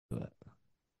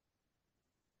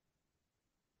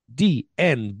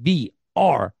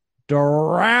DNVR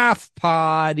Draft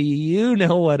Pod. You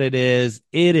know what it is.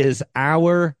 It is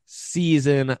our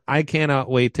season. I cannot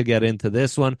wait to get into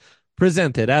this one.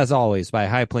 Presented, as always, by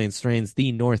High Plains Strains,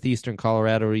 the Northeastern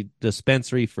Colorado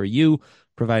dispensary for you,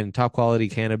 providing top quality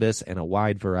cannabis and a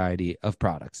wide variety of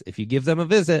products. If you give them a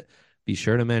visit, be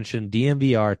sure to mention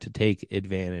DNVR to take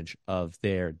advantage of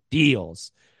their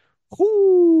deals.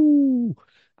 Whoo!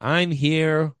 I'm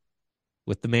here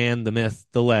with the man, the myth,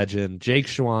 the legend, Jake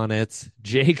Schwanitz.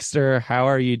 Jakester, how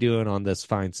are you doing on this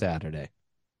fine Saturday?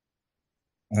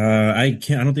 I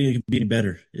can't. I don't think it could be any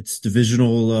better. It's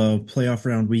divisional playoff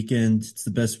round weekend. It's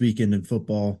the best weekend in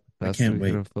football. I Best can't weekend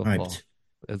wait. in football. Hyped.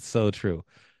 It's so true.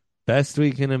 Best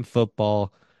weekend in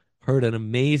football. Heard an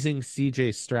amazing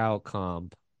CJ Stroud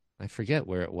comp. I forget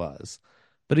where it was,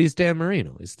 but he's Dan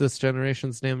Marino. He's this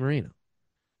generation's Dan Marino.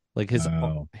 Like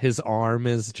Wow. his arm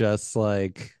is just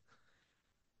like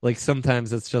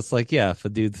sometimes it's just like, yeah, if a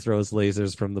dude throws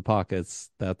lasers from the pockets,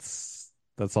 that's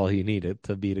all he needed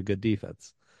to beat a good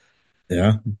defense.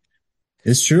 Yeah,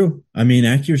 it's true. I mean,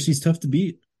 accuracy's tough to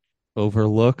beat.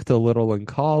 Overlooked a little in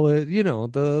college,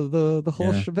 the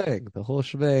whole Yeah. shebang, the whole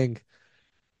shebang.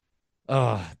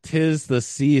 Ah, tis the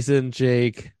season,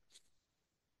 Jake.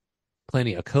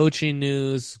 Plenty of coaching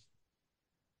news,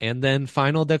 and then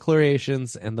final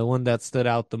declarations, and the one that stood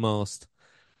out the most,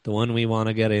 the one we want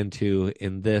to get into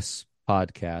in this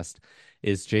podcast,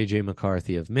 is JJ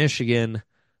McCarthy of Michigan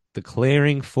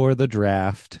declaring for the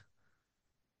draft.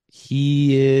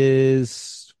 He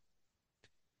is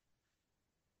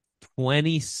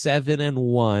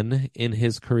 27-1 in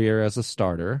his career as a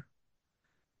starter.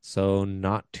 So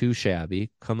not too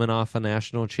shabby. Coming off a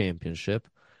national championship.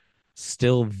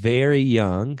 Still very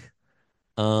young.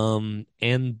 And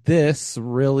this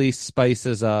really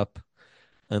spices up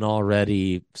an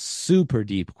already super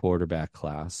deep quarterback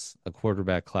class, a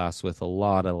quarterback class with a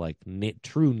lot of like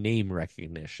true name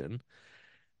recognition.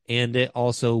 And it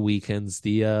also weakens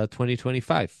the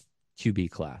 2025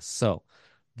 QB class. So,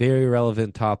 very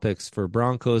relevant topics for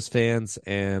Broncos fans,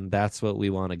 and that's what we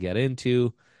want to get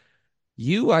into.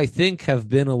 You, I think, have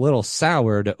been a little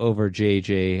soured over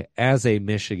JJ as a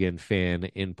Michigan fan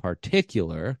in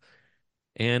particular.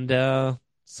 And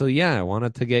so, yeah, I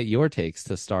wanted to get your takes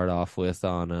to start off with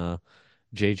on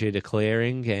JJ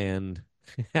declaring and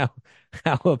how,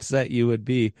 how upset you would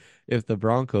be if the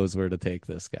Broncos were to take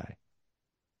this guy.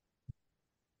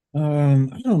 I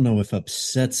don't know if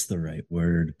upset's the right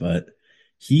word, but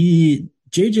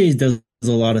JJ does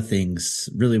a lot of things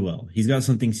really well. He's got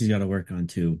some things he's got to work on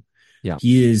too. Yeah.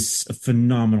 He is a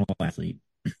phenomenal athlete.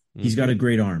 He's got Mm-hmm. a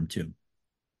great arm too.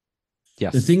 The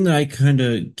Yes. thing that I kind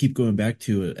of keep going back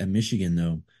to at Michigan,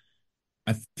 though,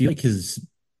 I feel like his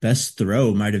best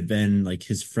throw might have been like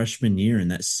his freshman year in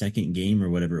that second game or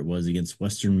whatever it was against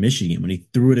Western Michigan when he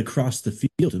threw it across the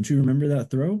field. Don't you remember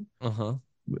that throw? Uh-huh.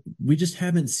 We just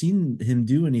haven't seen him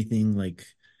do anything like,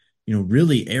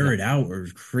 really air No. it out or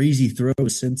crazy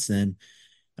throws since then.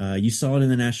 You saw it in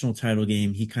the national title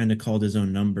game. He kind of called his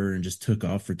own number and just took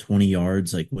off for 20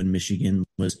 yards, like when Michigan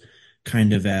was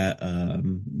kind of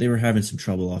they were having some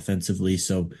trouble offensively.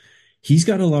 So he's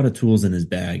got a lot of tools in his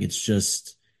bag. It's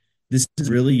just, this is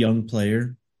a really young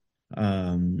player.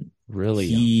 Really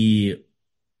young. He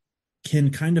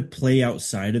can kind of play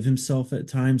outside of himself at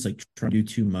times, like try to do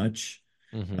too much.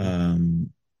 Mm-hmm. Um,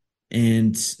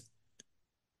 and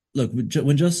look,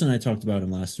 when Justin and I talked about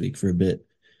him last week for a bit,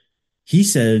 he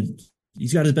said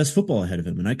he's got his best football ahead of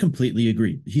him, and I completely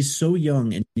agree. He's so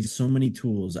young and he's so many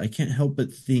tools. I can't help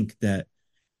but think that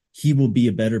he will be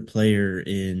a better player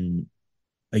in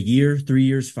a year, 3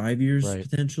 years, 5 years Right.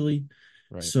 potentially.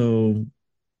 Right. So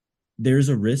there's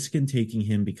a risk in taking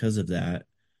him because of that.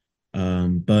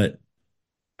 But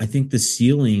I think the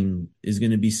ceiling is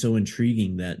going to be so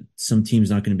intriguing that some team's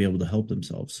not going to be able to help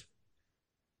themselves.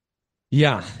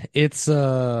 Yeah, it's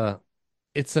an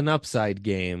upside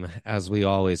game as we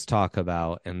always talk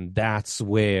about, and that's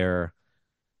where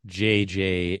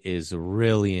JJ is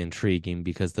really intriguing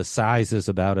because the size is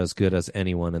about as good as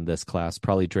anyone in this class.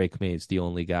 Probably Drake May's the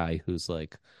only guy who's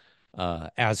like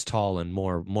as tall and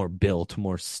more built,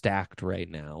 more stacked right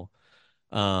now.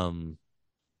 Um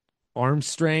Arm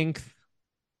strength,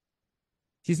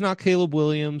 he's not Caleb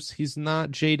Williams, he's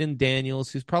not Jaden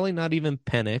Daniels, he's probably not even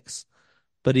Penix,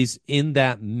 but he's in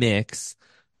that mix.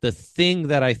 The thing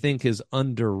that I think is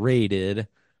underrated,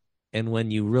 and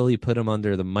when you really put him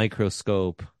under the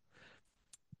microscope,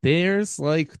 there's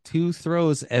like two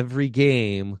throws every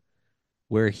game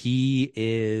where he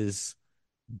is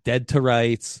dead to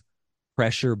rights,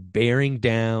 pressure bearing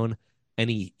down, and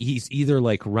he's either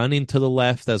like running to the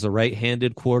left as a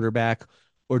right-handed quarterback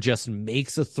or just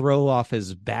makes a throw off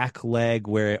his back leg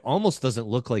where it almost doesn't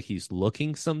look like he's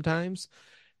looking sometimes.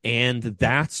 And Yeah.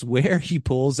 that's where he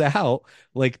pulls out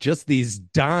like just these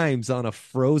dimes on a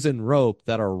frozen rope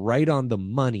that are right on the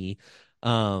money.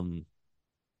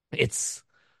 It's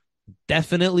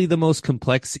definitely the most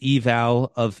complex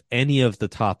eval of any of the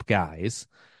top guys,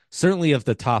 certainly of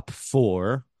the top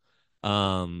four.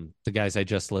 The guys I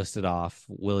just listed off: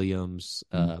 Williams,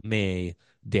 Mm. May,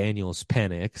 Daniels,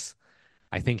 Penix.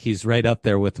 I think he's right up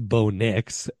there with Bo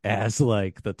Nix as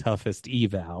like the toughest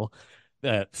eval.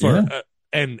 For Yeah.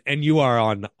 and you are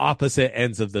on opposite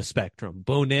ends of the spectrum.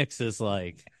 Bo Nix is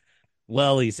like,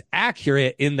 well, he's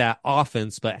accurate in that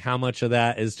offense, but how much of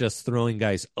that is just throwing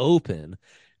guys open?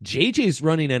 JJ's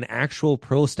running an actual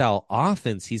pro style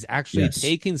offense. He's actually Yes.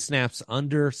 taking snaps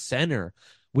under center,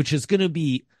 which is going to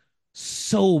be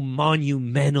so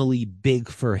monumentally big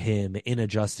for him in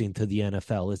adjusting to the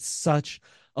NFL. It's such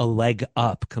a leg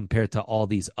up compared to all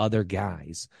these other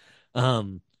guys.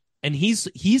 Um, and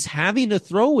he's having to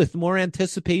throw with more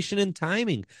anticipation and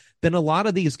timing than a lot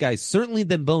of these guys, certainly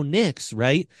than Bo Nix,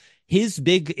 right? His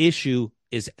big issue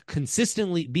is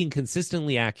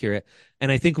consistently accurate.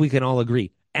 And I think we can all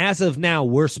agree, as of now,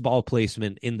 worst ball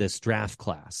placement in this draft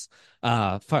class.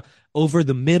 Over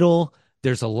the middle,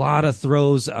 there's a lot of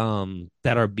throws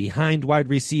that are behind wide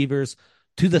receivers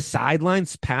to the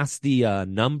sidelines past the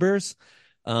numbers.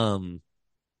 Um,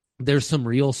 there's some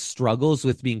real struggles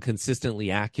with being consistently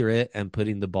accurate and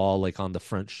putting the ball like on the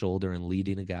front shoulder and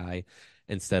leading a guy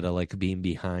instead of like being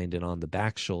behind and on the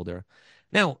back shoulder.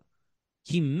 Now,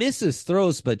 he misses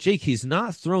throws, but Jake, he's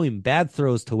not throwing bad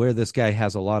throws to where this guy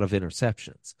has a lot of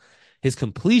interceptions. His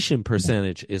completion Yeah.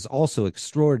 percentage is also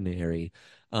extraordinary.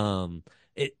 Um,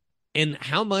 it, and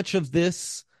how much of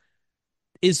this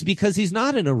is because he's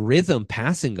not in a rhythm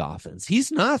passing offense.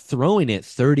 He's not throwing it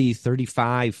 30,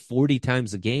 35, 40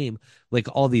 times a game like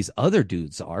all these other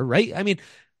dudes are, right? I mean,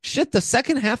 shit, the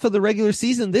second half of the regular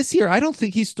season this year, I don't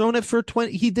think he's thrown it for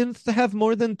 20. He didn't have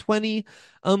more than 20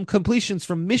 completions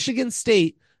from Michigan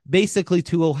State basically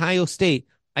to Ohio State.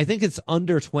 I think it's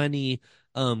under 20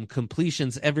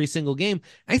 completions every single game.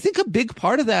 I think a big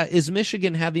part of that is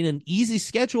Michigan having an easy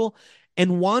schedule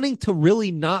and wanting to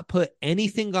really not put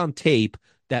anything on tape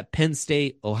that Penn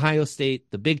State, Ohio State,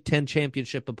 the Big Ten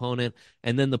championship opponent,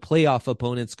 and then the playoff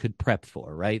opponents could prep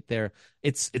for, right? There,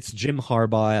 it's Jim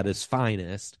Harbaugh at his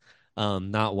finest,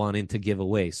 not wanting to give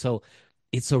away. So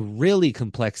it's a really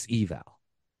complex eval.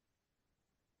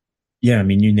 Yeah, I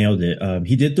mean, you nailed it.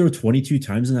 He did throw 22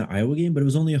 times in that Iowa game, but it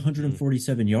was only Mm.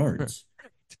 147 yards.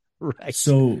 Right.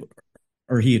 So,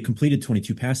 or he had completed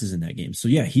 22 passes in that game. So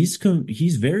yeah, he's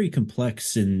very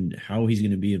complex in how he's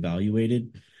going to be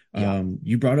evaluated. Yeah.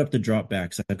 You brought up the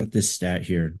dropbacks. I've got this stat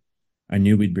here. I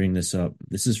knew we'd bring this up.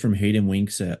 This is from Hayden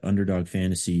Winks at Underdog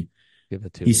Fantasy. Give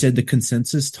it to He me. said the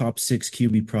consensus top six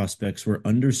QB prospects were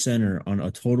under center on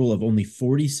a total of only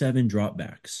 47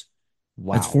 dropbacks.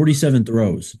 That's Wow. 47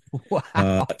 throws. Uh,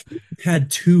 Wow.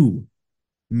 had two.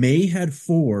 May had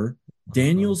four. Uh-huh.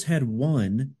 Daniels had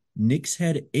one. Nix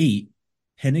had eight.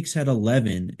 Penix had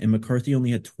 11. And McCarthy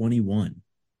only had 21. Wow.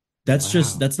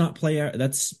 That's not play.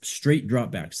 That's straight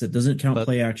dropbacks. That doesn't count But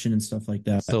play action and stuff like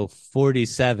that. so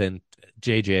 47,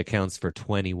 JJ accounts for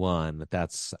 21.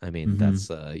 That's, I mean, Hmm. that's,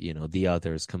 the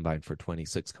others combined for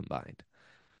 26 combined.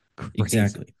 Crazy.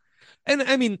 Exactly. And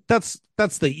I mean, that's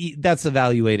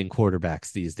evaluating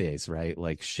quarterbacks these days, right?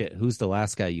 Like shit, who's the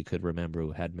last guy you could remember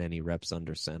who had many reps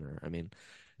under center? I mean,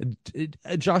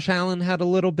 Josh Allen had a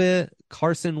little bit,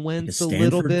 Carson Like a Wentz a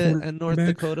little Stanford bit at North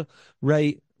quarterback. Dakota.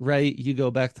 Right, right. You go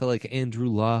back to like Andrew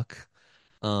Luck.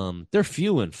 They're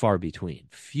few and far between.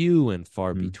 Few and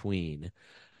far Mm. between.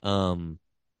 Um,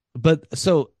 but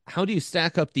so how do you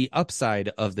stack up the upside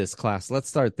of this class? Let's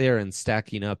start there and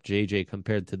stacking up JJ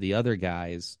compared to the other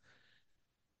guys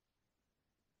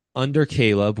under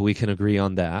Caleb, we can agree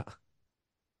on that.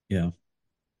 Yeah,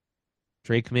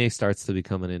 Drake May starts to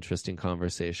become an interesting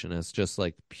conversation as just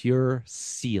like pure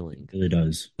ceiling, it really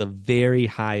does. the very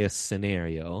highest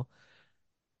scenario.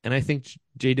 And I think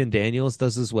Jaden Daniels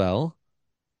does as well.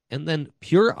 And then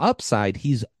pure upside,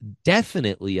 he's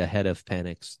definitely ahead of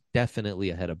Penix, definitely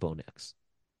ahead of Bonex.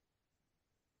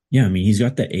 Yeah, I mean, he's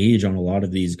got the age on a lot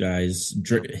of these guys.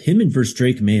 Yep. Him and versus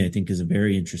Drake May, I think, is a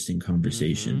very interesting Mm-hmm.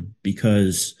 conversation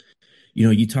because,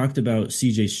 you talked about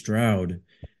CJ Stroud,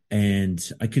 and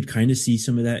I could kind of see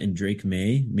some of that in Drake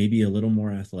May, maybe a little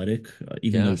more athletic,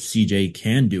 even though Yes. CJ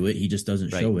can do it, he just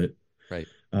doesn't Right. show it. Right.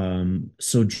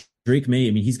 So Drake May,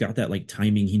 I mean, he's got that like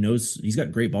timing. He's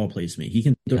got great ball placement. He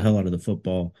can throw the Yeah. hell out of the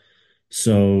football.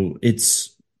 So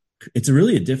it's it's a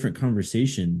really a different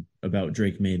conversation about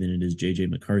Drake May than it is JJ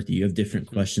McCarthy. You have different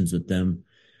Hmm. questions with them.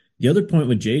 The other point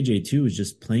with JJ too is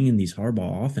just playing in these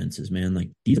hardball offenses, man.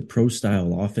 Like these are pro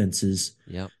style offenses.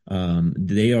 Yep.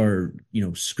 They are,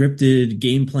 scripted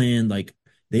game plan. Like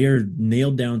they are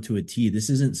nailed down to a T. This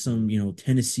isn't some,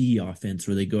 Tennessee offense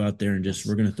where they go out there and just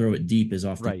we're Yes. going to throw it deep as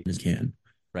often Right. as can.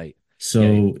 Right. Yeah.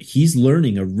 So he's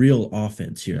learning a real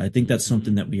offense here. I think that's Hmm.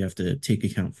 something that we have to take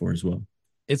account for as well.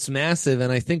 It's massive,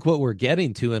 and I think what we're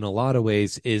getting to in a lot of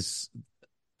ways is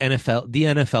NFL. The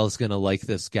NFL is going to like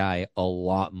this guy a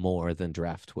lot more than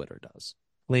draft Twitter does,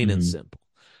 plain and Mhm. simple.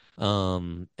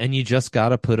 And you just got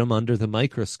to put him under the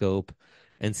microscope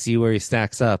and see where he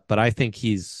stacks up. But I think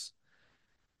he's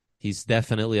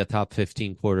definitely a top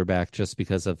 15 quarterback just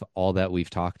because of all that we've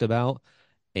talked about.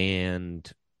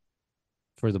 And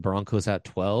for the Broncos at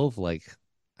 12, like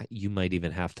you might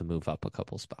even have to move up a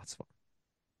couple spots for him.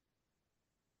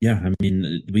 Yeah, I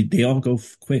mean, they all go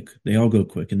quick. They all go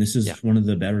quick, and this Yeah. is one of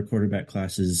the better quarterback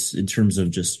classes in terms of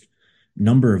just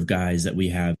number of guys that we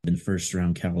have in first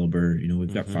round caliber.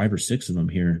 We've got Hmm. 5 or 6 of them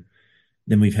here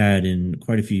than we've had in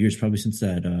quite a few years, probably since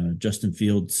that Justin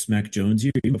Fields, Mac Jones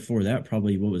year. Even before that,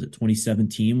 probably what was it,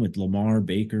 2017 with Lamar,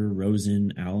 Baker,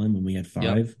 Rosen, Allen when we had Yep.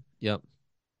 5. Yep.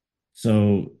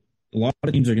 So a lot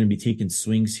of teams are going to be taking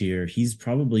swings here. He's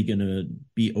probably going to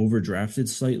be overdrafted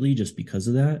slightly just because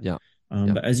of that. Yep.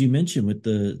 Yep. But as you mentioned with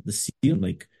the ceiling,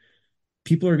 like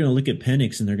people are going to look at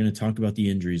Penix and they're going to talk about the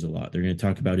injuries a lot. They're going to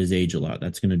talk about his age a lot.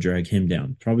 That's going to drag him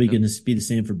down. Probably Yep. going to be the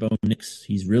same for Bo Nix.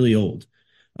 He's really old.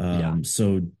 Yeah.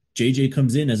 So JJ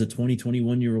comes in as a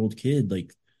 21-year-old kid.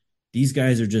 Like these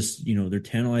guys are just, they're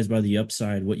tantalized by the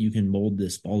upside, what you can mold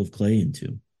this ball of clay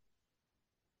into.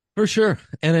 For sure.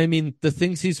 And I mean, the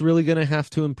things he's really going to have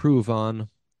to improve on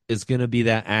is going to be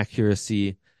that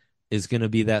accuracy, is going to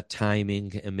be that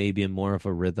timing, and maybe in more of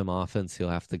a rhythm offense, he'll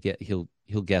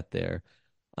get there.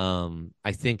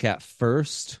 I think at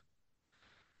first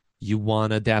you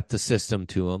want to adapt the system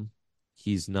to him.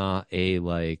 He's not a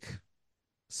like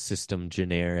system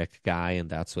generic guy, and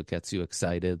that's what gets you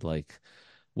excited. Like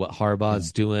what Yeah.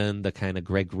 Harbaugh's doing, the kind of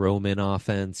Greg Roman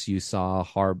offense you saw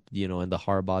in the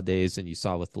Harbaugh days and you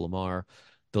saw with Lamar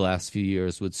the last few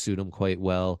years would suit him quite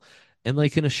well. And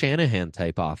like in a Shanahan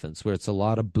type offense where it's a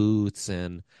lot of boots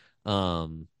and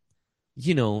um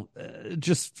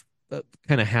just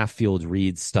kind of half field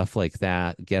reads, stuff like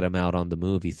that, get him out on the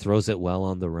move. He throws it well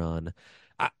on the run.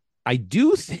 I, I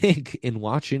do think in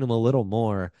watching him a little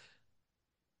more,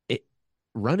 it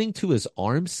running to his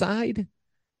arm side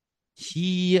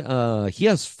he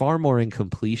has far more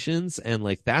incompletions and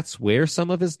like that's where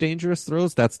some of his dangerous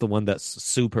throws. That's the one that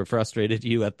super frustrated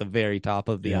you at the very top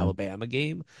of the Yeah. Alabama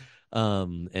game.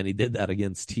 And he did that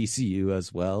against TCU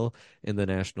as well in the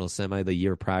national semi the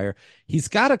year prior. He's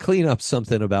got to clean up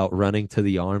something about running to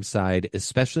the arm side,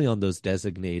 especially on those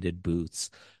designated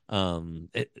boots.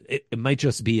 It might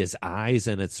just be his eyes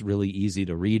and it's really easy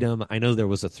to read him. I know there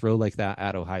was a throw like that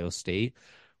at Ohio State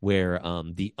where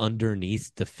the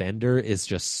underneath defender is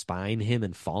just spying him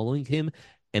and following him.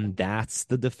 And that's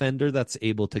the defender that's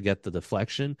able to get the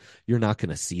deflection. You're not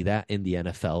going to see that in the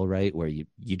NFL, right? Where you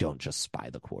don't just spy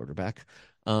the quarterback.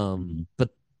 Mhm.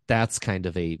 But that's kind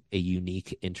of a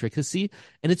unique intricacy.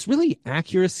 And it's really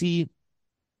accuracy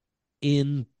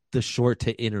in the short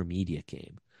to intermediate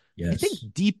game. I think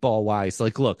Yes. deep ball wise,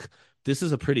 like, look, this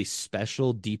is a pretty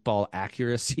special deep ball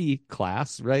accuracy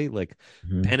class, right? Like,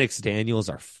 Mhm. Penix Daniels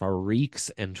are freaks,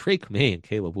 and Drake May and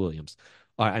Caleb Williams.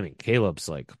 I mean, Caleb's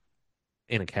like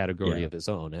in a category Yeah. of his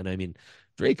own. And I mean,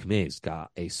 Drake May's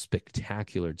got a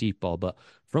spectacular deep ball, but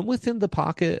from within the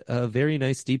pocket, a very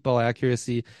nice deep ball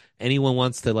accuracy. Anyone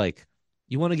wants to like,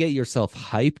 you want to get yourself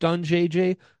hyped on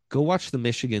JJ? Go watch the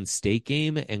Michigan State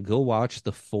game and go watch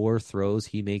the 4 throws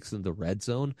he makes in the red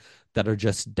zone that are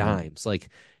just Yeah. dimes. Like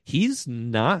he's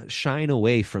not shying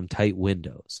away from tight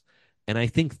windows. And I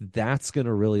think that's going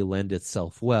to really lend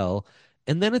itself well.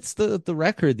 And then it's the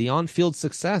record, the on-field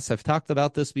success. I've talked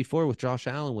about this before with Josh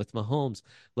Allen, with Mahomes.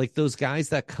 Like those guys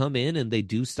that come in and they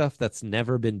do stuff that's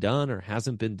never been done or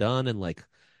hasn't been done in like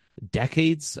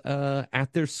decades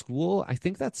at their school. I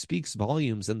think that speaks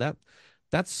volumes, and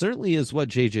that certainly is what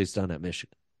JJ's done at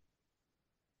Michigan.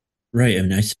 Right. I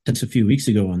mean, I said this a few weeks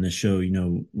ago on this show,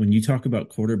 when you talk about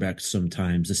quarterbacks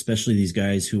sometimes, especially these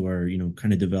guys who are,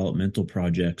 kind of developmental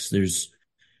projects, there's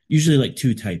usually like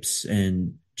 2 types.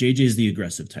 And JJ is the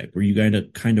aggressive type where you got to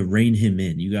kind of rein him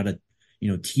in. You got to,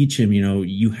 teach him,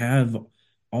 you have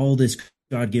all this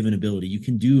God-given ability. You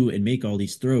can do and make all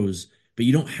these throws, but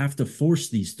you don't have to force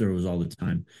these throws all the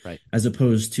time, Right. as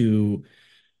opposed to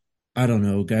I don't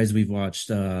know, guys we've watched,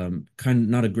 kind of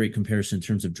not a great comparison in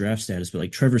terms of draft status, but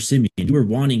like Trevor Siemian, you were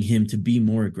wanting him to be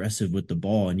more aggressive with the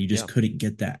ball, and you just Yeah. couldn't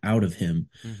get that out of him.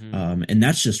 Hmm. And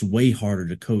that's just way harder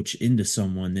to coach into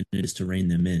someone than it is to rein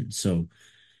them in. So,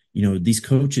 these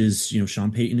coaches,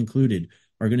 Sean Payton included,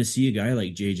 are going to see a guy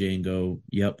like JJ and go,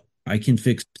 yep, I can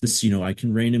fix this. I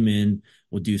can rein him in.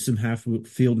 We'll do some half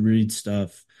field read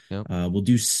stuff. Yep. We'll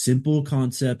do simple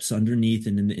concepts underneath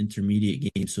and in the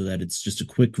intermediate game so that it's just a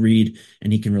quick read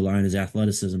and he can rely on his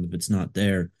athleticism if it's not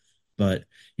there. But,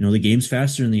 the game's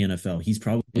faster in the NFL. He's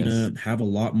probably Yes. going to have a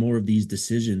lot more of these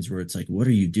decisions where it's like, what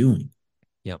are you doing?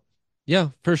 Yep. Yeah,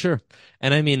 for sure.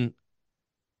 And I mean,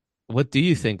 what do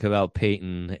you think about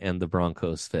Peyton and the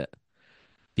Broncos fit?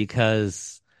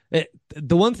 Because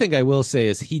the one thing I will say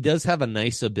is he does have a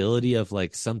nice ability of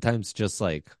like sometimes just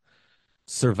like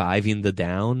surviving the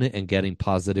down and getting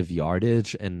positive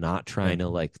yardage and not Yeah. trying to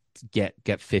like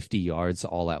get 50 yards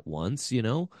all at once, you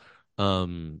know?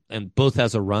 And both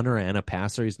as a runner and a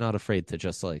passer, he's not afraid to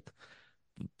just like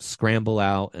scramble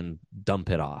out and dump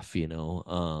it off, you know?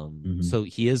 Hmm. So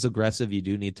he is aggressive. You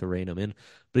do need to rein him in,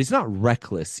 but he's not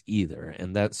reckless either.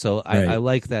 And that, so I Right.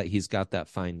 like that he's got that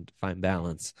fine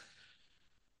balance.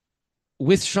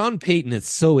 With Sean Payton,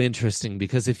 it's so interesting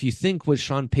because if you think what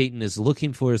Sean Payton is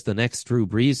looking for is the next Drew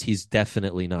Brees, he's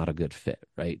definitely not a good fit,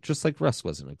 right? Just like Russ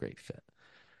wasn't a great fit.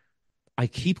 I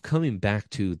keep coming back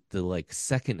to the like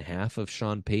second half of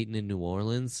Sean Payton in New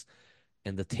Orleans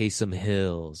and the Taysom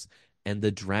Hills and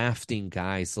the drafting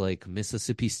guys like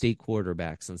Mississippi State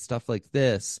quarterbacks and stuff like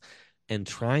this and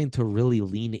trying to really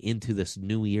lean into this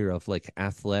new era of like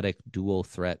athletic dual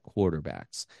threat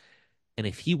quarterbacks. And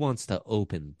if he wants to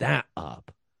open that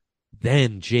up,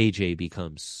 then JJ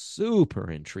becomes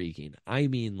super intriguing. I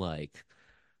mean, like,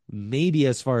 maybe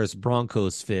as far as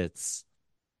Broncos fits,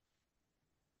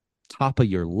 top of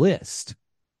your list.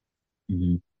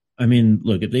 Hmm. I mean,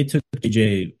 look, if they took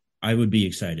AJ, I would be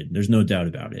excited. There's no doubt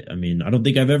about it. I mean, I don't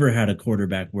think I've ever had a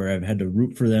quarterback where I've had to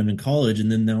root for them in college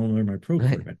and then now they're my pro Right.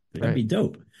 quarterback. That'd Right. be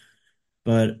dope.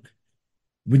 But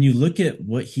when you look at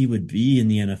what he would be in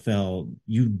the NFL,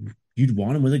 you'd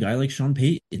want him with a guy like Sean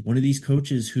Payton, one of these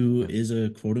coaches who Yeah. is a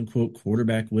quote unquote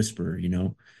quarterback whisperer.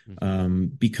 Mm-hmm.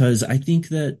 Because I think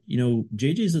that,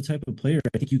 JJ is the type of player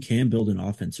I think you can build an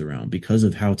offense around because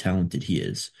of how talented he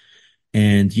is.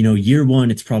 And, year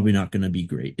one, it's probably not going to be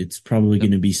great. It's probably Yep.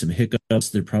 going to be some hiccups.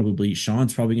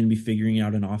 Sean's probably going to be figuring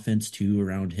out an offense too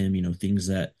around him, things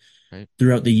that Right.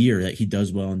 throughout the year that he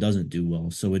does well and doesn't do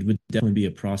well. So it would definitely be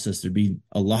a process. There'd be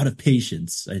a lot of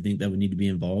patience, I think, that would need to be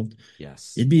involved.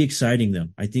 Yes. It'd be exciting, though.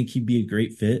 I think he'd be a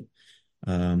great fit.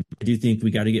 I do think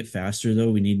we got to get faster,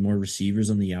 though. We need more receivers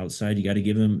on the outside. You got to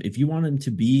give him, if you want him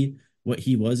to be what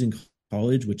he was in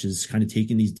college, which is kind of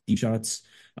taking these deep shots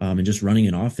and just running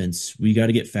an offense, we got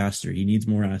to get faster. He needs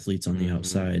more athletes on the Mm-hmm.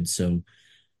 outside. So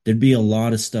there'd be a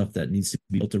lot of stuff that needs to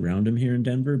be built around him here in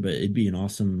Denver, but it'd be an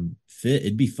awesome fit.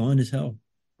 It'd be fun as hell.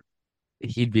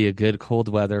 He'd be a good cold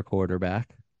weather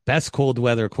quarterback. Best cold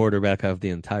weather quarterback of the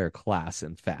entire class,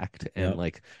 in fact. And Yeah,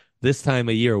 like this time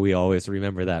of year, we always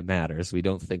remember that matters. We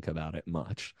don't think about it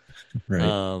much. right.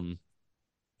 Um,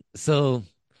 so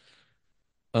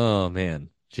oh man,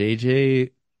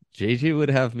 JJ would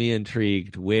have me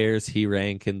intrigued. Where's he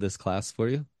rank in this class for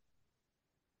you?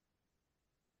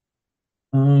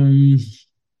 Um,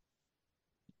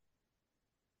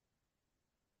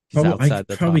 He's I outside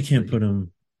the probably top can't three. put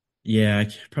him. Yeah,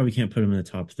 probably can't put him in the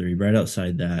top three. Right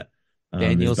outside that, is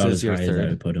Daniels about is as your high as I third.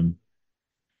 would put him.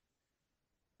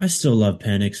 I still love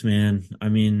Penix, man. I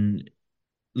mean,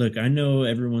 look, I know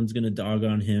everyone's gonna dog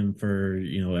on him for,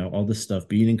 all this stuff,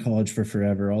 being in college for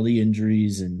forever, all the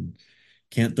injuries and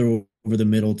can't throw over the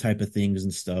middle type of things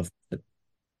and stuff. But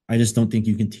I just don't think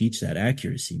you can teach that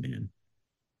accuracy, man.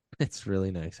 It's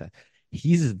really nice.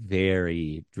 He's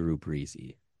very Drew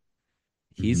Breesy.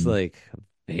 He's Hmm. like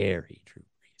very Drew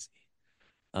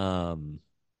Breesy.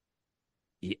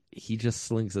 He just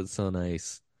slings it so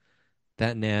nice.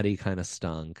 That natty kind of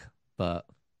stunk, but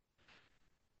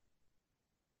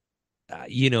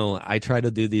I try to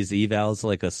do these evals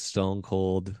like a stone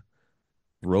cold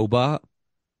robot.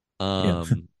 Yeah.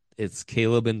 Um, it's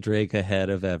Caleb and Drake ahead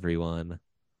of everyone.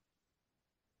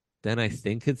 Then I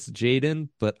think it's Jaden,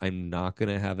 but I'm not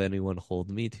gonna have anyone hold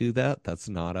me to that. That's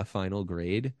not a final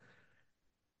grade.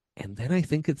 And then I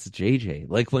think it's JJ.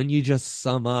 Like when you just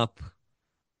sum up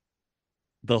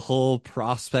the whole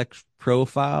prospect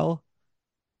profile,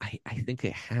 I think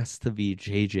it has to be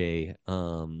JJ.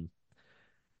 And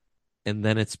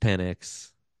then it's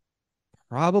Penix,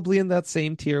 probably in that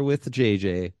same tier with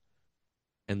JJ,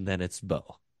 and then it's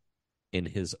Bo in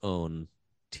his own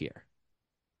tier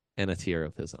and a tier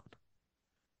of his own.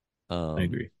 I Um,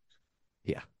 agree.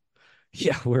 yeah,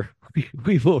 yeah,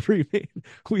 we will remain,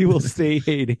 we will stay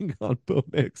hating on Bo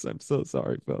Nix. I'm so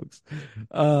sorry, folks.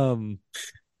 Um,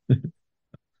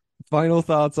 Final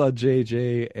thoughts on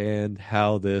JJ and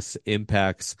how this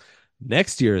impacts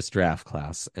next year's draft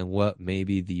class and what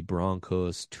maybe the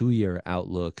Broncos 2 year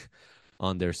outlook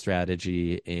on their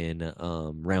strategy in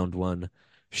round one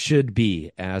should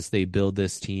be as they build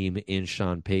this team in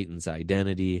Sean Payton's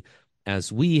identity.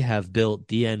 As we have built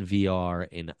DNVR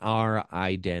in our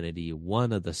identity,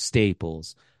 one of the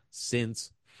staples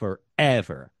since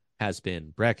forever has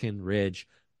been Breckenridge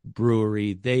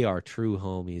Brewery. They are true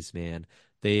homies, man.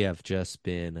 They have just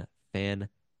been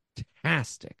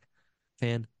fantastic,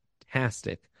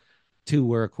 fantastic to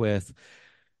work with.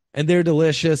 And they're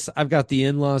delicious. I've got the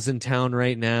in-laws in town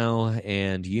right now,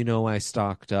 and I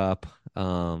stocked up.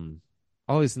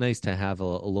 Always nice to have a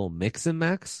little mix and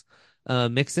match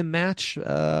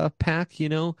pack,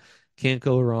 Can't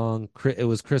go wrong. It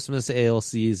was Christmas ale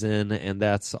season, and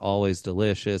that's always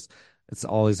delicious. It's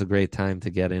always a great time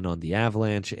to get in on the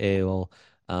Avalanche ale.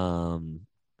 Um,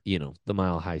 the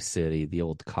Mile High City, the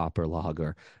old Copper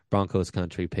Lager, Broncos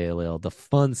Country Pale Ale, the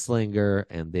Fun Slinger,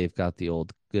 and they've got the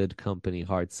old Good Company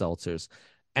hard seltzers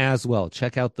as well.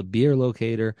 Check out the beer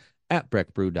locator at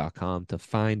breckbrew.com to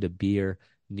find a beer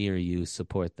near you.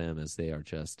 Support them as they are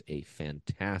just a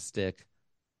fantastic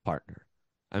partner.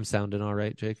 I'm sounding all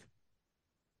right, Jake?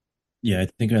 Yeah, I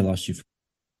think I lost you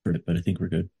for it, but I think we're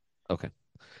good. Okay.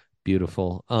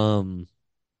 Beautiful.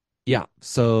 Yeah,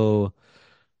 so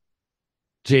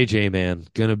JJ, man,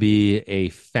 gonna be a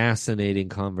fascinating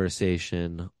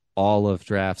conversation all of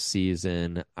draft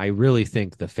season. I really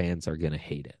think the fans are gonna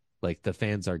hate it. Like the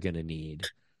fans are gonna need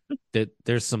that.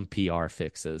 There's some PR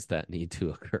fixes that need to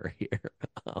occur here.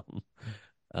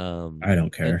 Um, I don't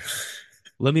and care.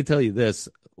 let me tell you this: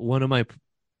 one of my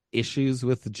issues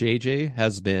with JJ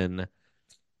has been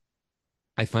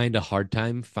I find a hard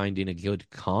time finding a good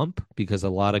comp because a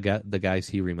lot of the guys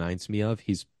he reminds me of,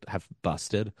 he's have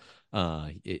busted.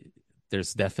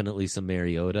 There's definitely some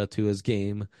Mariota to his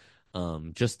game.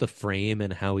 Just the frame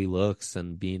and how he looks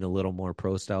and being a little more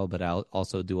pro style, but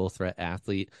also dual threat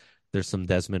athlete. There's some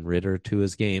Desmond Ritter to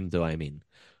his game, though. I mean,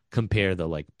 compare the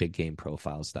like big game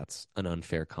profiles. That's an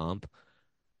unfair comp.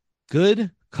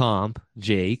 Good comp,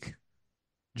 Jake.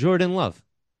 Jordan Love.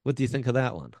 What do you think of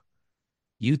that one?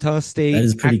 Utah That State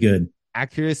is pretty good.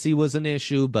 accuracy was an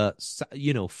issue, but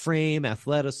frame,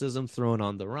 athleticism, throwing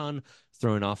on the run,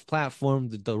 throwing off platform,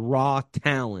 the raw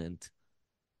talent.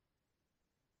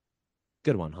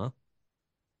 Good one, huh?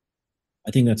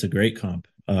 I think that's a great comp.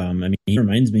 I mean, he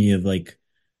reminds me of like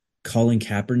Colin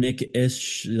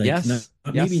Kaepernick-ish, like Yes.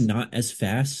 not maybe Yes. not as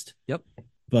fast, Yep.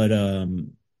 but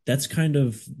that's kind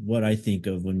of what I think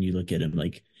of when you look at him.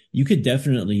 Like you could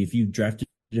definitely, if you drafted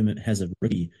him as a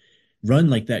rookie, run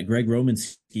like that Greg Roman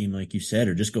scheme, like you said,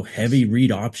 or just go Yes. heavy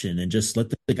read option and just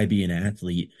let the guy be an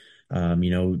athlete.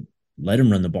 Let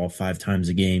him run the ball 5 times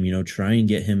a game, try and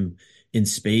get him in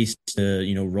space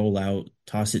to, roll out,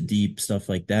 toss it deep, stuff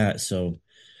like that. So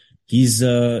he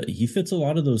fits a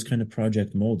lot of those kind of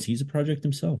project molds. He's a project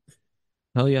himself.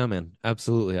 Hell yeah, man.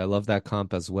 Absolutely. I love that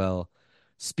comp as well.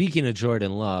 Speaking of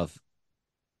Jordan Love,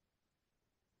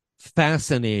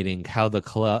 fascinating how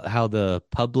the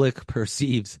public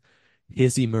perceives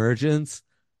his emergence,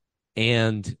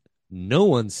 and no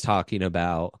one's talking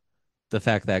about the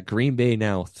fact that Green Bay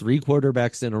now 3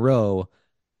 quarterbacks in a row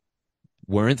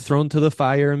weren't thrown to the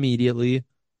fire immediately,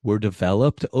 were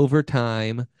developed over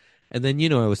time. And then,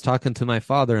 I was talking to my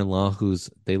father-in-law,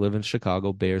 they live in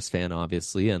Chicago, Bears fan,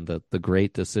 obviously, and the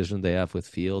great decision they have with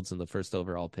Fields and the first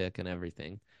overall pick and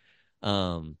everything.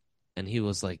 Um, and he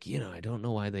was like, I don't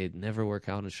know why they never work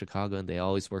out in Chicago and they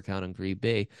always work out in Green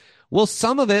Bay. Well,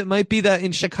 some of it might be that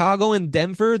in Chicago and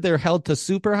Denver, they're held to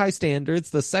super high standards.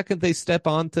 The second they step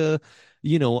onto,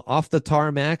 off the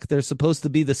tarmac, they're supposed to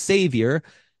be the savior.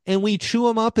 And we chew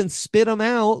them up and spit them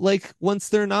out like once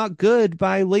they're not good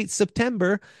by late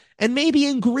September. And maybe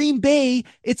in Green Bay,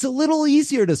 it's a little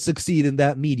easier to succeed in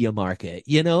that media market,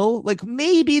 Like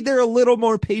maybe they're a little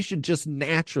more patient just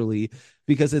naturally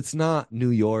because it's not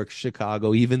New York,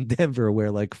 Chicago, even Denver,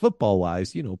 where like football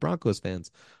wise, Broncos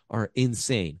fans are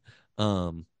insane.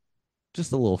 Um,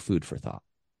 just a little food for thought.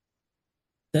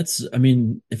 I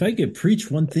mean, if I could preach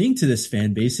one thing to this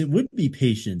fan base, it would be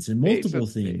patience and multiple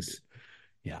Patience, baby. things.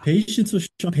 Yeah. Patience with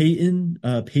Sean Payton,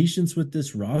 patience with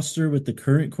this roster, with the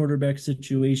current quarterback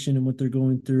situation and what they're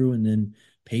going through, and then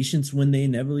patience when they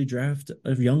inevitably draft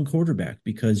a young quarterback.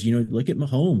 Because, look at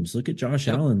Mahomes, look at Josh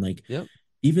Yep. Allen. Like, Yep.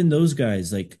 even those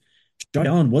guys, like Josh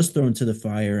Allen was thrown to the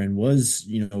fire and was,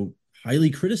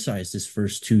 highly criticized his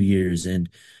first 2 years. And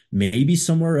maybe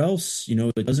somewhere else,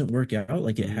 it doesn't work out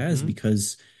like it has Mm-hmm.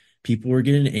 because people were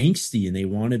getting angsty and they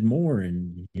wanted more.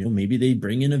 And, maybe they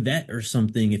bring in a vet or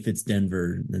something if it's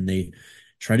Denver, and they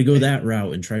try to go that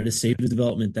route and try to save the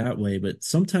development that way. But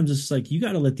sometimes it's like you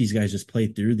got to let these guys just play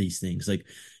through these things. Like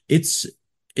it's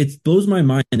it blows my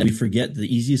mind that we forget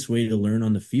the easiest way to learn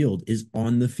on the field is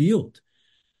on the field.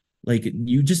 Like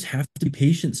you just have to be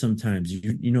patient sometimes.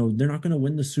 They're not going to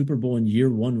win the Super Bowl in year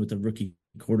one with a rookie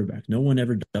quarterback. No one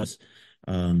ever does.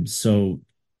 So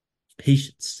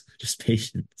patience, just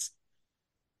patience.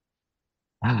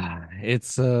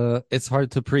 It's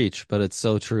hard to preach, but it's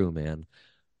so true, man.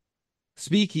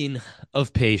 Speaking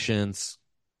of patience,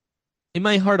 in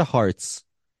my heart of hearts,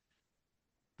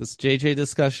 this JJ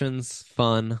discussion's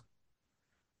fun.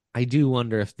 I do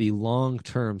wonder if the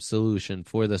long-term solution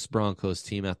for this Broncos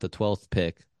team at the 12th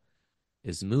pick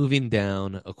is moving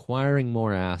down, acquiring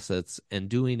more assets, and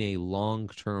doing a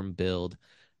long-term build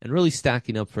and really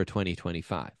stacking up for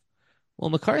 2025. Well,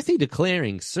 McCarthy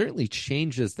declaring certainly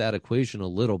changes that equation a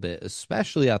little bit,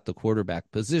 especially at the quarterback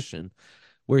position,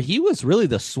 where he was really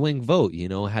the swing vote.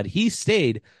 Had he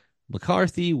stayed,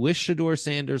 McCarthy with Shador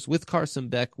Sanders, with Carson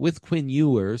Beck, with Quinn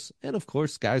Ewers, and of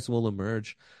course, guys will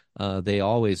emerge. They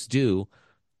always do.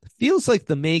 Feels like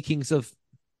the makings of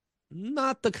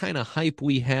not the kind of hype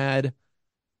we had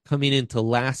coming into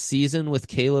last season with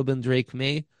Caleb and Drake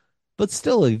May, but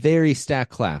still a very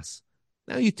stacked class.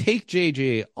 Now you take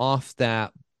JJ off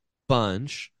that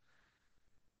bunch.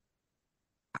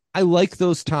 I like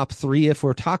those top three. If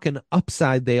we're talking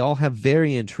upside, they all have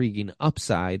very intriguing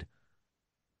upside,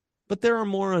 but there are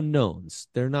more unknowns.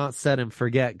 They're not set and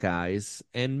forget guys.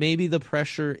 And maybe the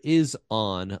pressure is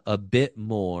on a bit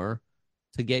more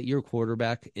to get your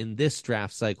quarterback in this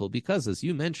draft cycle because, as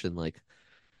you mentioned, like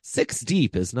six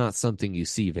deep is not something you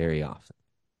see very often.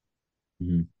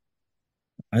 Mhm.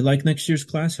 I like next year's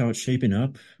class, how it's shaping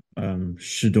up.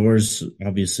 Shador's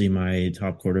obviously my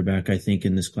top quarterback, I think,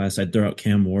 in this class. I'd throw out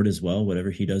Cam Ward as well,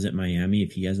 whatever he does at Miami.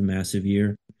 If he has a massive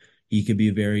year, he could be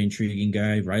a very intriguing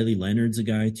guy. Riley Leonard's a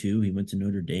guy too. He went to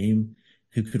Notre Dame,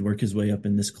 who could work his way up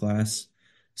in this class.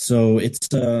 So it's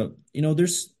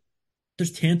there's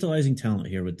tantalizing talent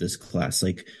here with this class.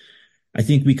 Like I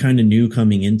think we kind of knew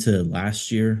coming into last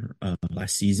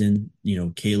season,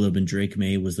 Caleb and Drake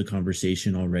May was the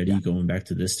conversation Yeah. already going back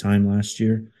to this time last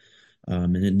year.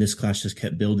 And then this class just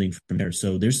kept building from there.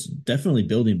 So there's definitely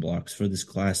building blocks for this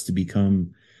class to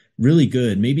become really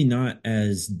good. Maybe not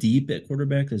as deep at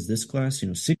quarterback as this class.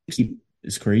 60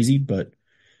 is crazy, but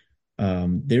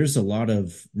there's a lot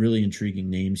of really intriguing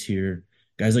names here.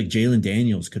 Guys like Jalen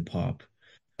Daniels could pop.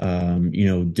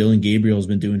 Dylan Gabriel's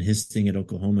been doing his thing at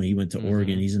Oklahoma. He went to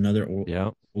Oregon. Mm-hmm. He's another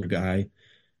Yeah. older guy.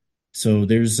 So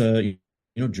there's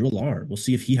Drew Lar. We'll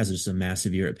see if he has just a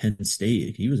massive year at Penn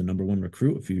State. He was a number one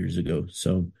recruit a few years ago.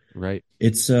 So Right.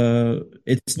 it's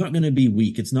not going to be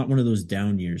weak. It's not one of those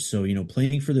down years. So,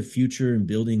 playing for the future and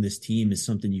building this team is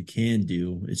something you can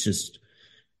do. It's just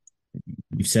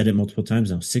you've said it multiple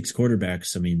times now. Six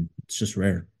quarterbacks. I mean, it's just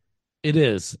rare. It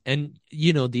is. And,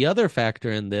 the other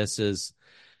factor in this is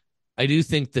I do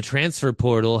think the transfer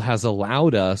portal has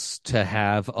allowed us to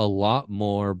have a lot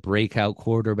more breakout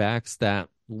quarterbacks that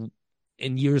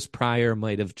in years prior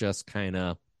might have just kind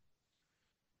of,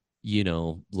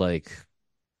 like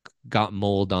got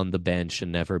mold on the bench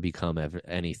and never become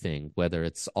anything, whether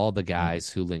it's all the guys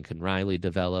who Lincoln Riley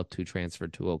developed, who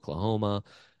transferred to Oklahoma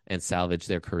and salvaged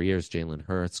their careers, Jalen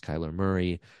Hurts, Kyler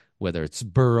Murray, whether it's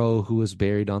Burrow, who was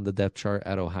buried on the depth chart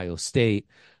at Ohio State.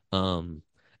 Um,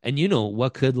 and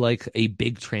what could like a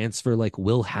big transfer like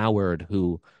Will Howard,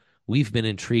 who we've been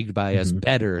intrigued by as Mhm.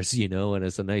 betters, and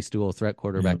as a nice dual threat Yeah.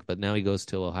 quarterback, but now he goes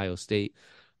to Ohio State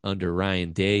under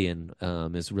Ryan Day and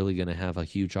is really going to have a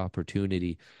huge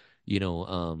opportunity.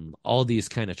 All these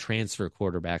kind of transfer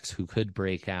quarterbacks who could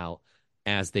break out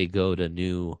as they go to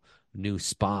new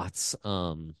spots.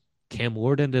 Cam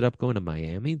Ward ended up going to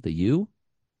Miami, the U.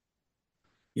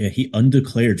 Yeah, he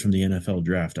undeclared from the NFL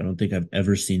draft. I don't think I've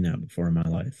ever seen that before in my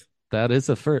life. That is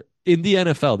a first in the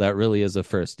NFL. That really is a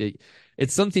first.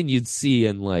 It's something you'd see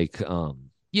in like the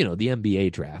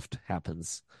NBA draft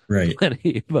happens Right.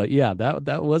 plenty, but yeah,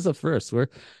 that was a first.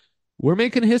 We're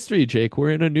making history, Jake.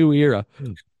 We're in a new era.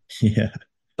 Yeah.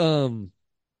 Um,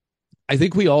 I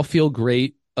think we all feel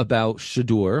great about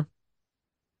Shador,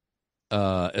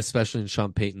 especially in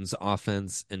Sean Payton's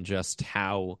offense and just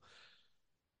how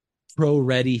pro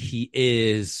ready he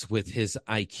is with his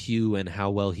IQ and how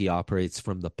well he operates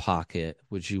from the pocket.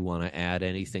 Would you want to add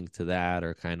anything to that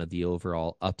or kind of the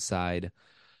overall upside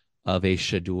of a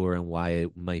Shador and why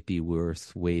it might be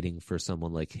worth waiting for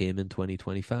someone like him in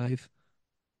 2025?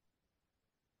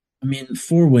 I mean,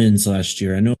 4 wins last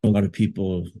year. I know a lot of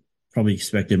people probably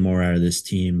expected more out of this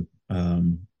team.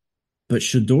 But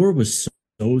Shador was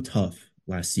so tough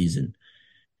last season.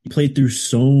 He played through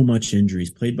so much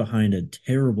injuries, played behind a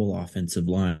terrible offensive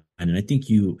line. And I think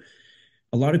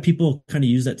a lot of people kind of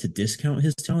use that to discount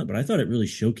his talent, but I thought it really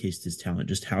showcased his talent.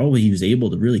 Just how he was able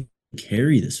to really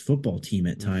carry this football team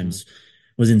at Hmm. times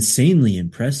was insanely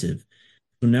impressive.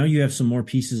 So now you have some more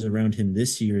pieces around him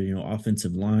this year,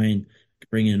 offensive line,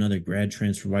 bringing another grad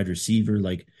transfer wide receiver.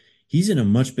 Like he's in a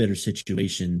much better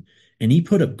situation and he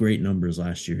put up great numbers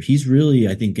last year. He's really,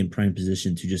 I think, in prime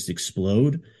position to just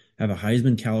explode, have a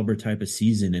Heisman caliber type of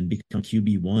season and become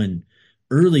QB1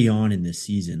 early on in this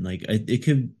season. Like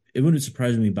it wouldn't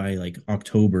surprise me by like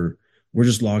October. We're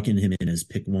just locking him in as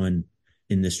pick one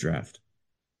in this draft.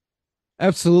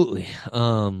 Absolutely.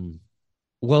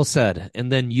 Well said.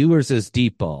 And then Ewers is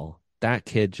deep ball. That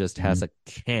kid just has Mhm. a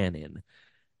cannon.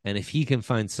 And if he can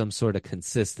find some sort of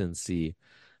consistency,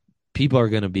 people are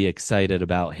going to be excited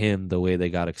about him the way they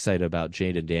got excited about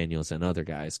Jaden Daniels and other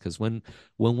guys. Because when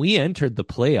we entered the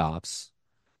playoffs,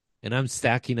 and I'm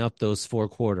stacking up those four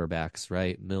quarterbacks,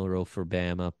 right? Milrow for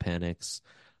Bama, Penix,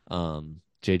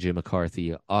 JJ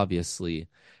McCarthy, obviously,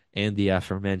 and the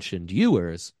aforementioned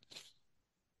Ewers.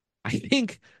 I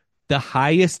think the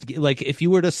highest, like if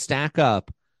you were to stack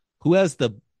up who has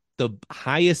the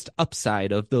highest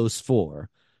upside of those four,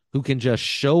 who can just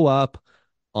show up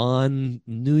on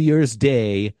New Year's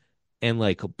Day and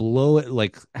like blow it,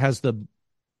 like has the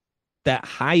that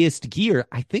highest gear,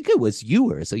 I think it was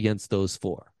Ewers against those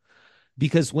four.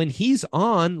 Because when he's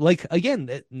on, like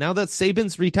again, now that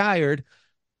Saban's retired,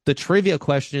 the trivia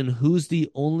question, who's the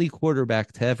only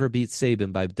quarterback to ever beat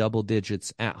Saban by double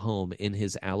digits at home in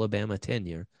his Alabama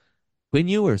tenure? Quinn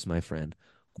Ewers, my friend.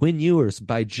 Quinn Ewers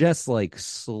by just like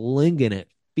slinging it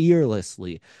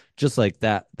fearlessly, just like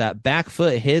that back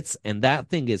foot hits and that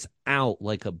thing is out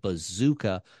like a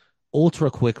bazooka.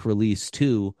 Ultra quick release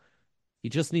too. He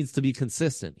just needs to be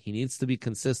consistent. He needs to be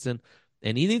consistent,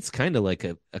 and he needs kind of like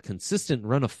a consistent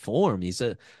run of form. He's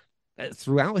a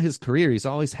throughout his career, he's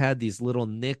always had these little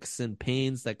nicks and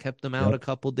pains that kept him out Yep.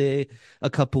 a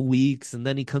couple weeks, and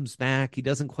then he comes back. He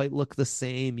doesn't quite look the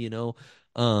same, you know.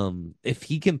 If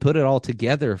he can put it all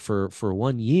together for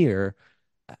 1 year,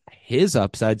 his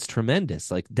upside's tremendous.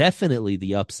 Like definitely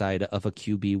the upside of a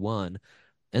QB1.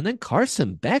 And then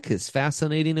Carson Beck is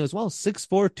fascinating as well.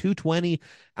 6'4", 220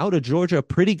 out of Georgia,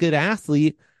 pretty good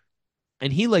athlete,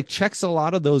 and he like checks a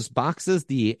lot of those boxes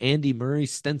the Andy Murray,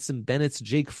 Stenson Bennett's,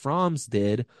 Jake Fromm's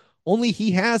did. Only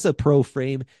he has a pro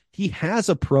frame, he has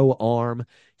a pro arm.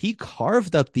 He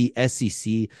carved up the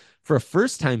SEC for a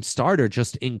first-time starter.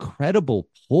 Just incredible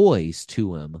poise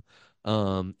to him,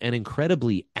 and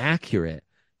incredibly accurate.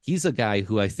 He's a guy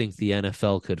who I think the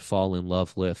NFL could fall in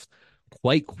love with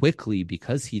quite quickly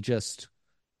because he just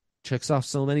checks off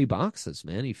so many boxes,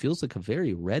 man. He feels like a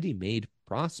very ready-made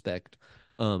prospect.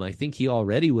 I think he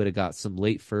already would have got some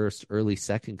late first, early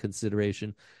second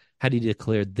consideration had he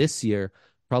declared this year.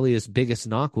 Probably his biggest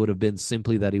knock would have been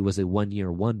simply that he was a 1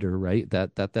 year wonder, right?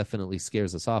 That definitely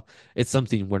scares us off. It's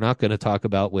something we're not going to talk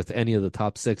about with any of the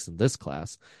top six in this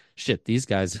class. Shit, these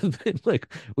guys have been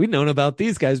like we've known about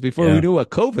these guys before we Yeah. knew what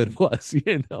COVID was,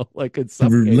 like in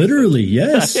some cases. Literally,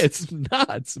 yes. It's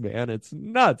nuts, man. It's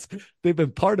nuts. They've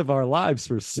been part of our lives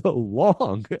for so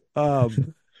long.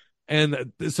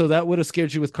 And so that would have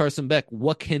scared you with Carson Beck.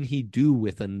 What can he do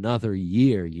with another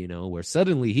year, where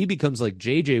suddenly he becomes like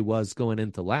JJ was going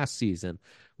into last season,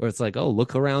 where it's like, oh,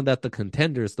 look around at the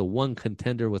contenders, the one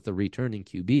contender with the returning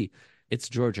QB. It's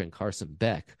Georgia and Carson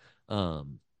Beck.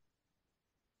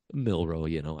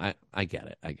 Milrow, I get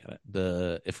it. I get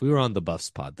it. If we were on the Buffs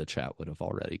pod, the chat would have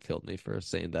already killed me for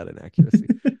saying that inaccuracy.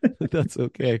 That's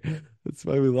okay. That's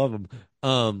why we love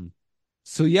them.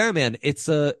 So yeah, man, it's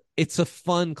a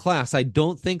fun class. I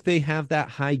don't think they have that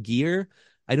high gear.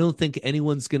 I don't think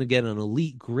anyone's gonna get an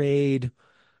elite grade.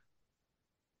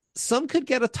 Some could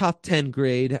get a top 10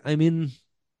 grade. I mean,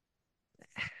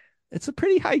 it's a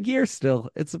pretty high gear still.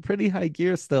 It's a pretty high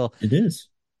gear still. It is.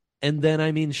 And then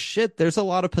I mean, shit, there's a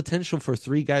lot of potential for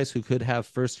three guys who could have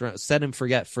first round set and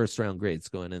forget first round grades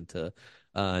going into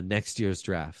next year's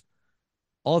draft.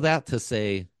 All that to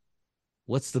say,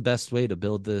 what's the best way to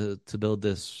build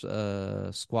this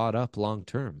squad up long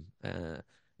term,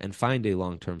 and find a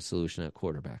long term solution at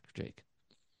quarterback, Jake?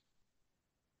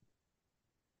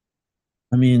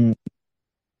 I mean,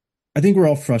 I think we're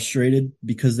all frustrated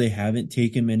because they haven't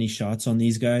taken many shots on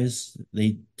these guys.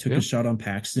 They took a Yeah, shot on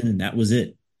Paxton and that was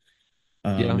it.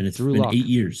 yeah, And it's Drew been eight Lock.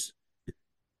 years.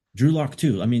 Drew Lock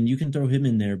too. I mean, you can throw him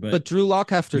in there, But but Drew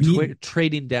Lock after you need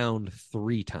trading down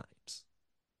three times.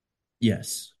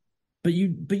 yes. but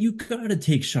you gotta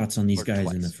take shots on these or guys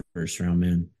in twice. the first round,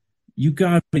 man. You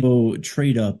gotta go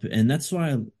trade up, and that's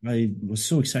why I was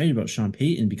so excited about Sean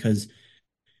Payton because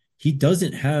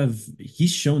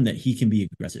he's shown that he can be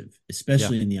aggressive, Yeah.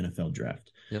 especially in the NFL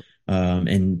draft. Yep.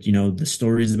 And the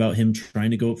stories about him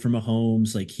trying to go up for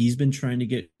Mahomes, like he's been trying to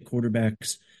get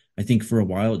quarterbacks. I think for a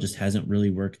while it just hasn't really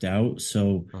worked out.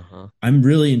 So Uh-huh. I'm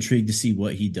really intrigued to see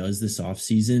what he does this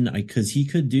offseason. Because he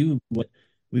could do what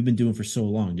we've been doing for so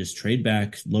long, just trade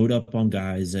back, load up on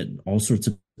guys at all sorts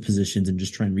of positions, and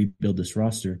just try and rebuild this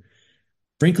roster.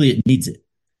 Frankly, it needs it.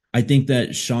 I think that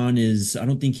I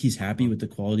don't think he's happy Uh-huh. with the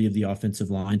quality of the offensive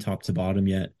line top to bottom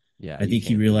yet. Yeah, I you think he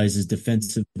can't be. realizes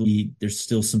defensively there's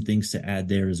still some things to add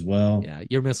there as well. Yeah,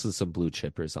 you're missing some blue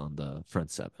chippers on the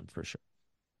front seven for sure.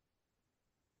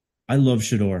 I love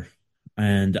Shador,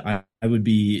 and I would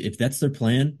be, if that's their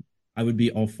plan, I would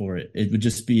be all for it. It would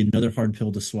just be another hard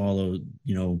pill to swallow,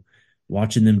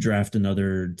 watching them draft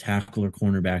another tackle or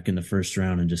cornerback in the first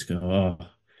round and just go, oh,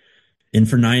 in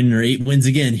for 9 or 8 wins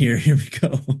again here. Here we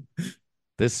go.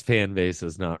 This fan base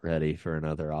is not ready for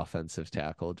another offensive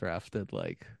tackle drafted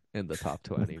like in the top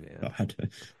Oh 20, my man. God.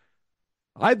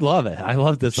 I'd love it. I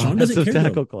love this Sean doesn't offensive care though.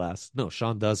 tackle class. No,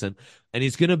 Sean doesn't. And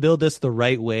he's going to build this the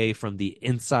right way from the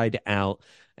inside out.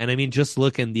 And I mean, just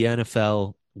look in the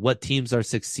NFL, what teams are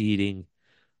succeeding.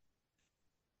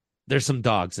 There's some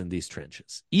dogs in these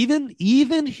trenches. Even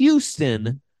Houston,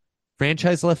 Mhm.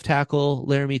 franchise left tackle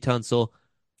Laramie Tunsil,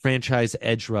 franchise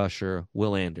edge rusher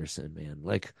Will Anderson, man.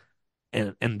 Like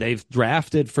and they've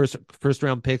drafted first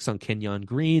round picks on Kenyon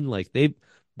Green. Like they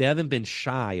haven't been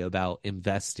shy about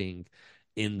investing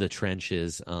in the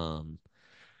trenches. And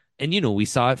we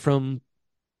saw it from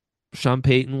Sean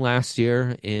Payton last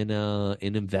year in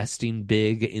investing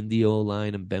big in the O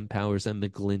line and Ben Powers and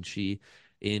McGlinchey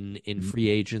in free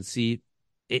agency.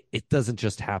 It doesn't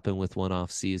just happen with one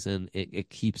off season. It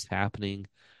keeps happening.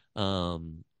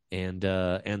 Um and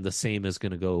the same is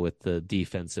going to go with the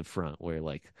defensive front where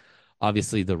like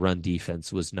obviously the run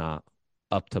defense was not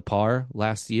up to par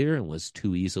last year and was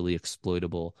too easily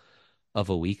exploitable of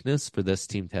a weakness for this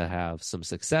team to have some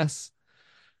success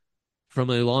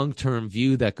from a long term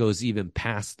view that goes even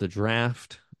past the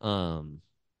draft.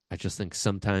 I just think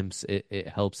sometimes it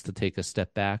helps to take a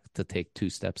step back, to take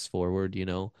two steps forward,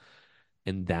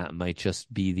 and that might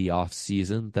just be the off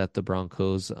season that the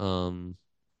Broncos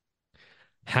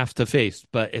have to face.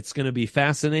 But it's going to be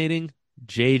fascinating.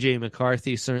 JJ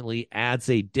McCarthy certainly adds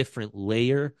a different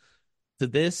layer to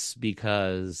this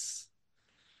because,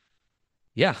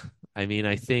 yeah, I mean,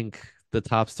 I think the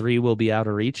top three will be out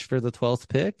of reach for the 12th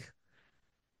pick.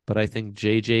 But I think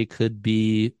JJ could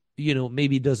be,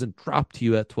 maybe doesn't drop to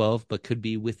you at 12, but could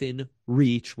be within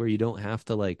reach where you don't have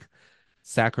to like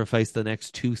sacrifice the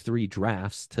next 2, 3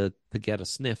 drafts to get a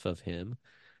sniff of him.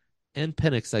 And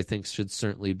Penix, I think, should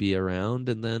certainly be around.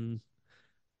 And then,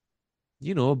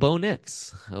 a Bo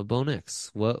Nix. A Bo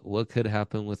Nix. What could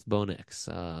happen with Bo Nix?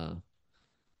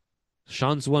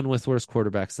 Sean's won with worse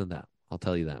quarterbacks than that. I'll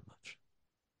tell you that much.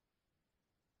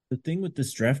 The thing with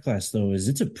this draft class, though, is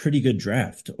it's a pretty good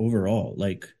draft overall.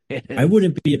 Like, It I is.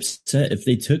 wouldn't be upset if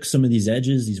they took some of these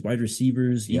edges, these wide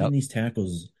receivers, even Yep. these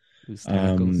tackles. Who's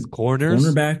tackles? Corners?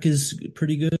 Cornerback is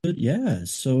pretty good. Yeah.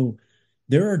 So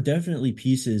there are definitely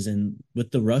pieces. And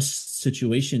with the Russ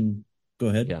situation, go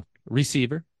ahead. Yeah.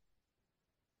 Receiver?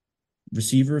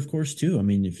 Receiver, of course, too. I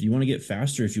mean, if you want to get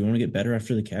faster, if you want to get better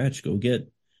after the catch, go get,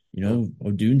 Yeah.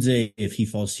 Odunze if he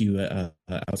falls to you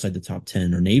outside the top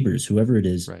 10 or neighbors, whoever it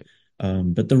is. Right.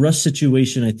 But the Russ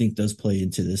situation, I think, does play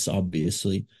into this,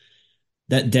 obviously.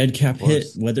 That dead Of cap hit,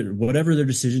 course. whatever their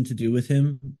decision to do with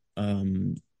him,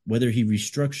 whether he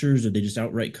restructures or they just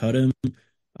outright cut him,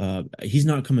 he's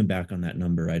not coming back on that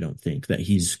number, I don't think, that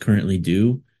he's currently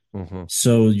due. Uh-huh.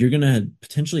 So you're going to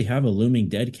potentially have a looming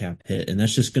dead cap hit, and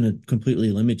that's just going to completely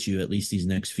limit you at least these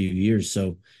next few years.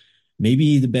 So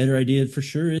maybe the better idea for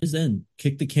sure is then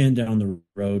kick the can down the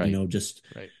road, Right. just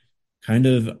Right. kind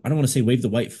of, I don't want to say wave the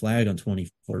white flag on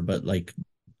 24, but like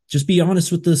just be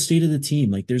honest with the state of the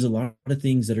team. Like there's a lot of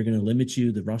things that are going to limit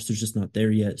you. The roster's just not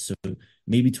there yet. So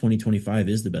maybe 2025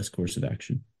 is the best course of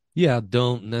action. Yeah,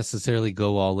 don't necessarily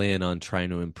go all in on trying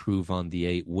to improve on the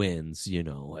 8 wins,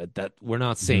 That we're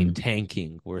not saying Mhm.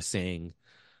 tanking. We're saying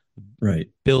Right.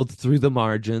 build through the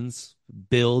margins,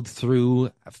 build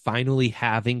through finally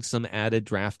having some added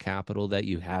draft capital that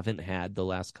you haven't had the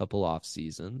last couple off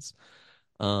seasons.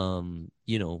 Um,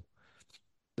 you know,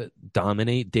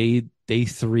 dominate day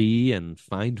 3 and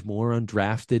find more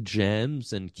undrafted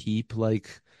gems and keep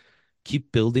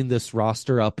building this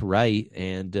roster up right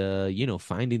and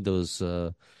finding those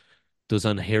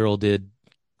unheralded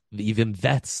even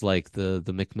vets like the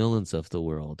McMillans of the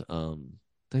world.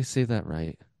 Did I say that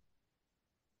right?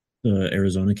 The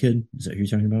Arizona kid, is that who you're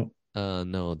talking about?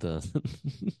 No, the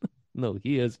no,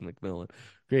 he is McMillan.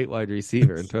 Great wide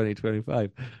receiver in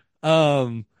 2025.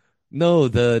 Um, no,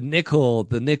 the nickel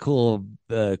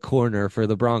corner for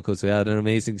the Broncos who had an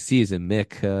amazing season.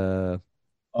 Mick,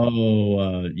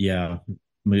 Oh, yeah.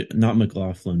 Not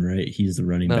McLaughlin, right? He's the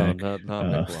running no, back. not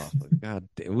Uh, McLaughlin. God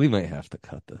damn, we might have to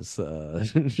cut this.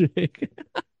 Jake.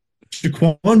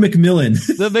 Shaquan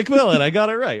McMillan. The McMillan, I got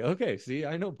it right. Okay, see,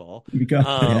 I know ball. You got,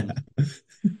 yeah.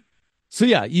 So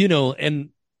yeah, and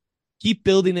keep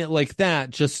building it like that.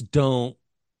 Just don't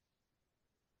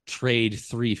trade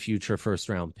 3 future first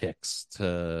round picks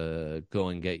to go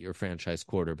and get your franchise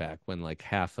quarterback when like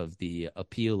half of the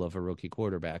appeal of a rookie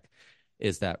quarterback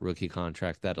is that rookie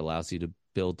contract that allows you to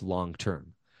build long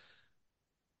term.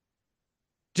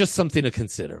 Just something to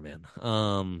consider, man.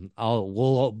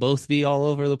 We'll both be all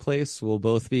over the place. We'll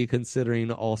both be considering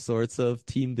all sorts of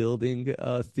team building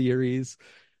theories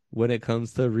when it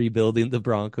comes to rebuilding the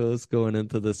Broncos going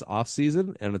into this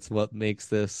offseason, and it's what makes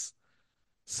this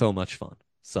so much fun.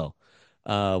 So,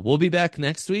 we'll be back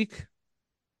next week.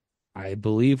 I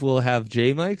believe we'll have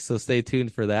J Mike, so stay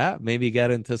tuned for that. Maybe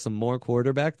get into some more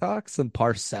quarterback talk, some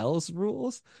Parcells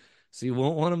rules. So you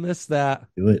won't want to miss that.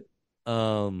 Do it.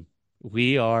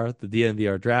 We are the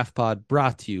DNVR Draft Pod,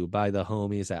 brought to you by the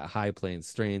homies at High Plains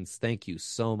Strains. Thank you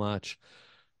so much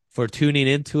for tuning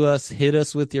into us. Hit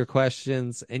us with your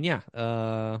questions, and yeah,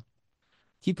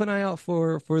 keep an eye out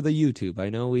for the YouTube. I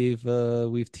know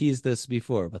we've teased this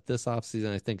before, but this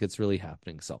offseason I think it's really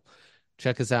happening. So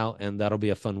check us out, and that'll be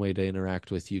a fun way to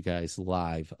interact with you guys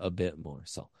live a bit more.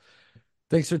 So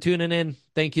thanks for tuning in.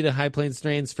 Thank you to High Plains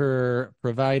Strains for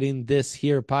providing this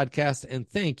here podcast, and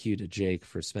thank you to Jake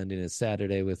for spending his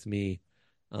Saturday with me.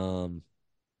 Um,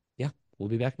 yeah, we'll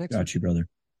be back next week. Got you, brother.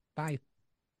 Bye.